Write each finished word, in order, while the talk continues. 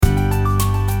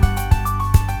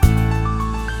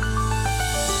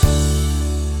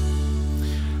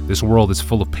This world is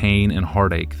full of pain and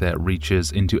heartache that reaches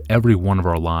into every one of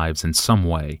our lives in some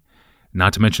way,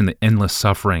 not to mention the endless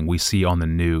suffering we see on the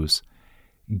news.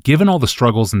 Given all the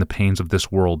struggles and the pains of this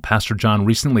world, Pastor John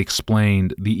recently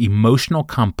explained the emotional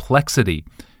complexity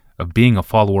of being a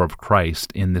follower of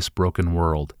Christ in this broken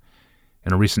world.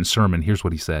 In a recent sermon, here's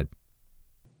what he said.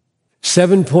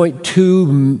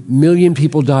 7.2 million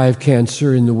people die of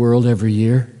cancer in the world every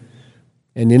year.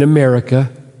 And in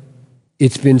America,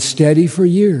 it's been steady for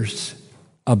years.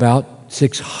 About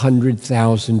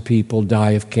 600,000 people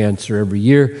die of cancer every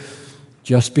year,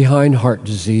 just behind heart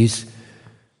disease,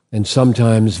 and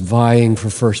sometimes vying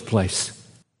for first place.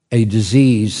 A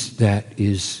disease that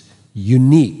is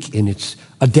unique in its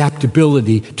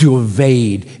adaptability to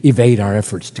evade our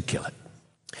efforts to kill it.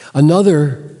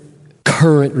 Another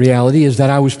current reality is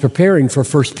that I was preparing for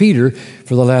 1 Peter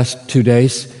for the last 2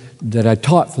 days, that I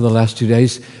taught for the last 2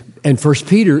 days, and 1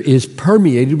 Peter is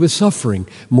permeated with suffering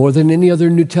more than any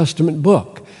other New Testament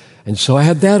book. And so I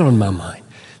had that on my mind,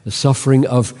 the suffering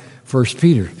of 1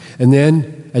 Peter. And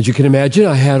then, as you can imagine,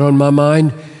 I had on my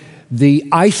mind the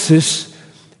ISIS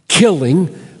killing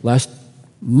last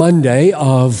Monday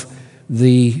of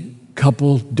the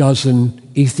couple dozen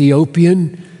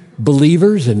Ethiopian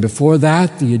believers, and before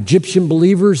that, the Egyptian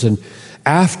believers, and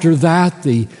after that,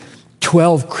 the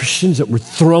 12 Christians that were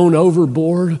thrown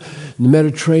overboard in the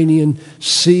Mediterranean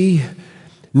Sea,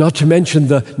 not to mention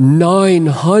the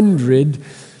 900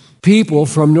 people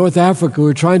from North Africa who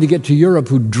were trying to get to Europe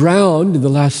who drowned in the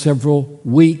last several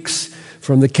weeks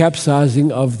from the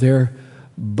capsizing of their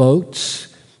boats.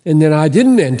 And then I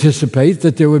didn't anticipate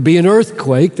that there would be an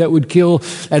earthquake that would kill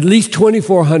at least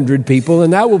 2,400 people,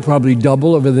 and that will probably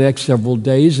double over the next several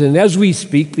days. And as we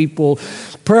speak, people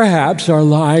perhaps are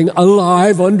lying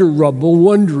alive under rubble,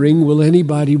 wondering, will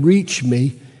anybody reach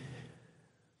me?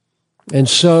 And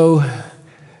so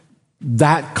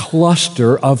that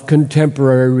cluster of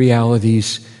contemporary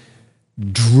realities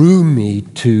drew me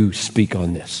to speak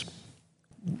on this.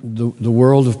 The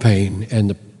world of pain and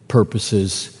the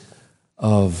purposes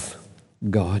of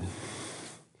God.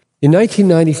 In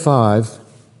 1995,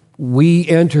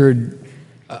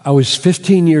 I was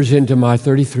 15 years into my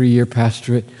 33-year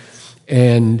pastorate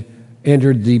and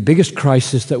entered the biggest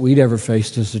crisis that we'd ever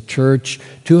faced as a church.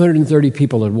 230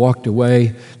 people had walked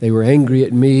away. They were angry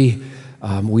at me.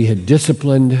 We had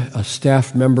disciplined a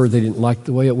staff member. They didn't like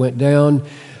the way it went down.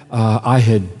 I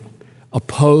had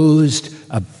opposed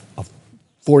a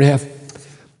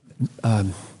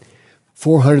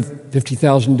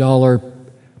 $450,000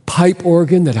 pipe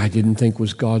organ that I didn't think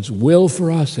was God's will for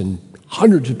us, and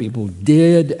hundreds of people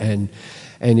did, and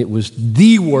it was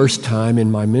the worst time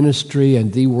in my ministry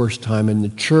and the worst time in the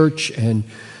church, and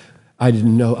I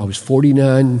didn't know. I was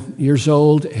 49 years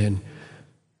old, and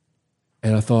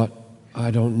I thought,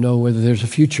 I don't know whether there's a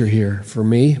future here for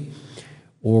me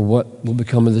or what will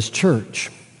become of this church.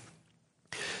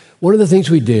 One of the things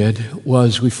we did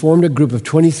was we formed a group of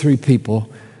 23 people,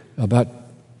 about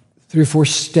 3 or 4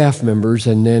 staff members,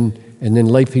 and then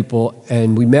lay people,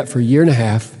 and we met for a year and a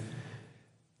half,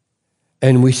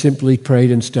 and we simply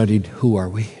prayed and studied, who are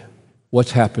we?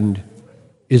 What's happened?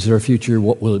 Is there a future?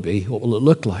 What will it be? What will it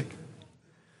look like?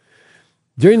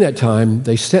 During that time,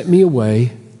 they sent me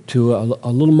away to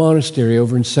a little monastery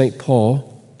over in St.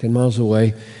 Paul, 10 miles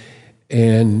away,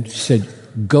 and said,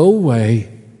 go away,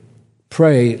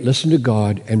 pray, listen to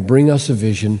God, and bring us a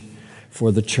vision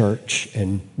for the church,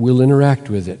 and we'll interact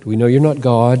with it. We know you're not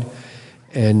God,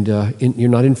 and you're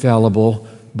not infallible,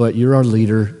 but you're our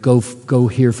leader. Go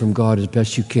hear from God as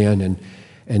best you can, and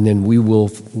then we will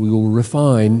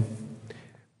refine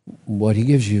what He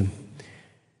gives you.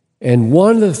 And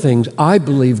one of the things I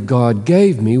believe God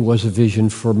gave me was a vision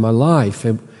for my life,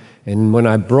 and when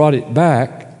I brought it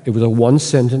back, it was a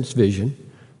one-sentence vision.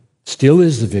 Still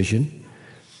is the vision.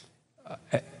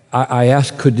 I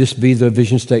asked, could this be the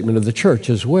vision statement of the church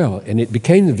as well? And it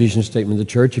became the vision statement of the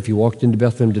church. If you walked into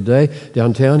Bethlehem today,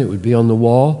 downtown, it would be on the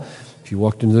wall. If you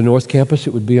walked into the North Campus,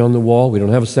 it would be on the wall. We don't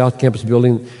have a South Campus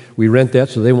building. We rent that,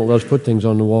 so they won't let us put things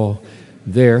on the wall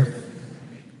there.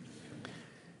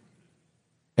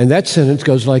 And that sentence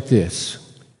goes like this.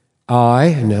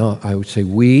 Now I would say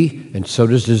we, and so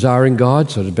does Desiring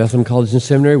God, so does Bethlehem College and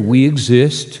Seminary, we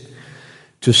exist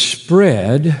to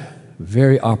spread,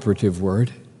 very operative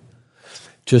word,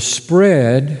 to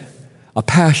spread a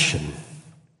passion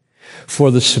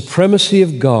for the supremacy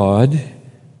of God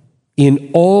in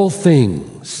all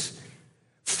things,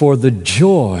 for the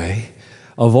joy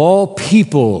of all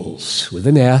peoples, with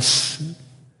an S,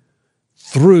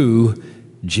 through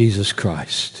Jesus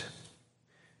Christ.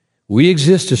 We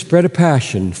exist to spread a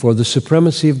passion for the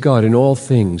supremacy of God in all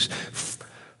things,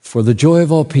 for the joy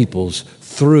of all peoples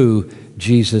through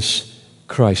Jesus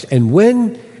Christ. And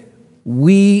when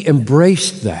we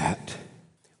embraced that,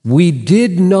 we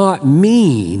did not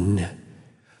mean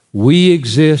we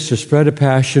exist to spread a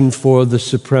passion for the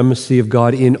supremacy of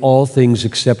God in all things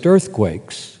except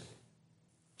earthquakes,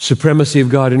 supremacy of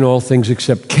God in all things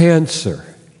except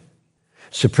cancer,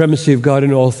 supremacy of God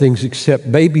in all things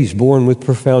except babies born with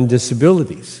profound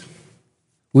disabilities.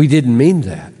 We didn't mean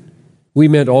that. We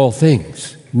meant all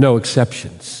things, no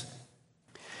exceptions.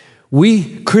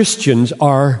 We Christians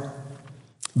are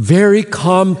very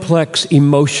complex,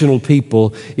 emotional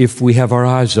people if we have our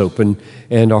eyes open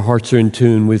and our hearts are in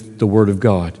tune with the Word of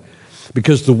God.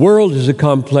 Because the world is a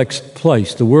complex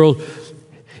place. The world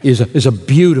is a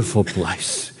beautiful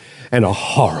place and a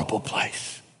horrible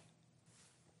place.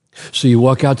 So you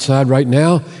walk outside right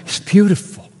now, it's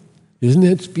beautiful. Isn't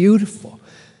it? It's beautiful.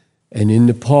 And in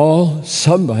Nepal,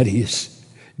 somebody is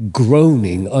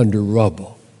groaning under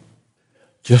rubble,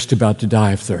 just about to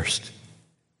die of thirst.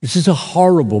 This is a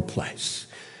horrible place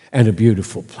and a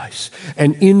beautiful place.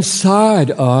 And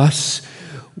inside us,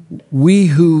 we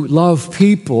who love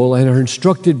people and are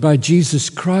instructed by Jesus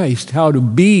Christ how to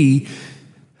be,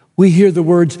 we hear the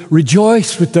words,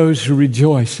 rejoice with those who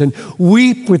rejoice and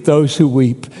weep with those who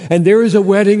weep. And there is a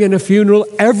wedding and a funeral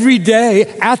every day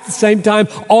at the same time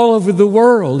all over the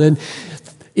world. And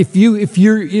if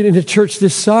you're in a church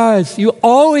this size, you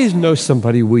always know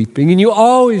somebody weeping and you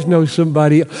always know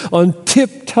somebody on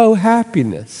tiptoe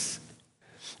happiness,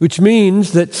 which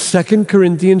means that 2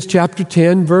 Corinthians chapter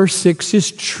 10, verse 6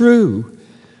 is true.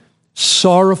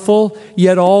 Sorrowful,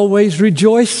 yet always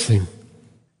rejoicing.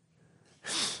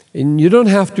 And you don't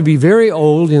have to be very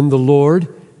old in the Lord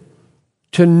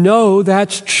to know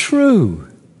that's true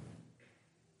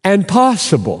and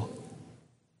possible.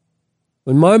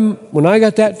 When I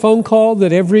got that phone call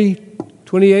that every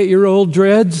 28-year-old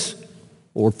dreads,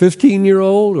 or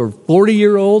 15-year-old, or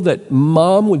 40-year-old, that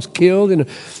mom was killed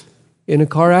in a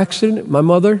car accident, my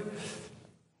mother,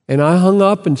 and I hung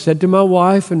up and said to my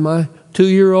wife and my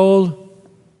 2-year-old,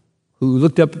 who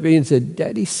looked up at me and said,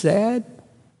 "Daddy's sad?"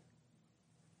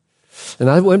 And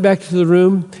I went back to the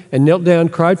room and knelt down,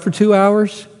 cried for 2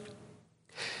 hours.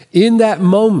 In that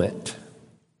moment,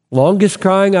 longest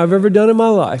crying I've ever done in my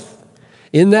life,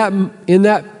 in those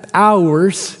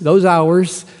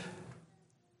hours,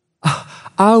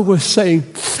 I was saying,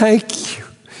 thank you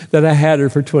that I had her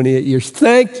for 28 years.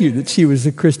 Thank you that she was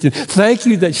a Christian. Thank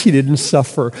you that she didn't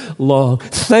suffer long.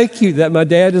 Thank you that my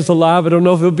dad is alive. I don't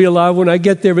know if he'll be alive when I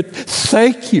get there, but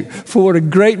thank you for what a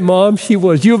great mom she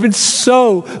was. You have been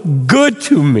so good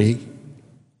to me.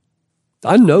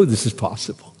 I know this is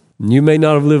possible. You may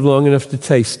not have lived long enough to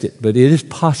taste it, but it is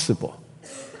possible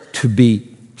to be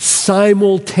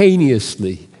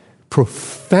simultaneously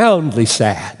profoundly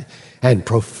sad and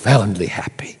profoundly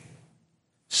happy.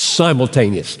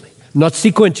 Simultaneously. Not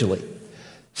sequentially.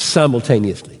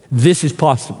 Simultaneously. This is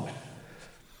possible.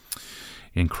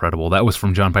 Incredible. That was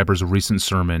from John Piper's recent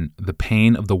sermon, The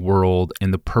Pain of the World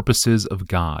and the Purposes of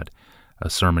God, a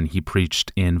sermon he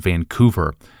preached in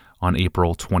Vancouver on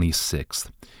April 26th.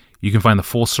 You can find the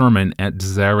full sermon at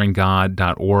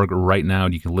desiringgod.org right now,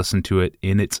 and you can listen to it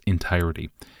in its entirety.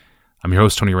 I'm your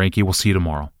host, Tony Reinke. We'll see you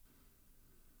tomorrow.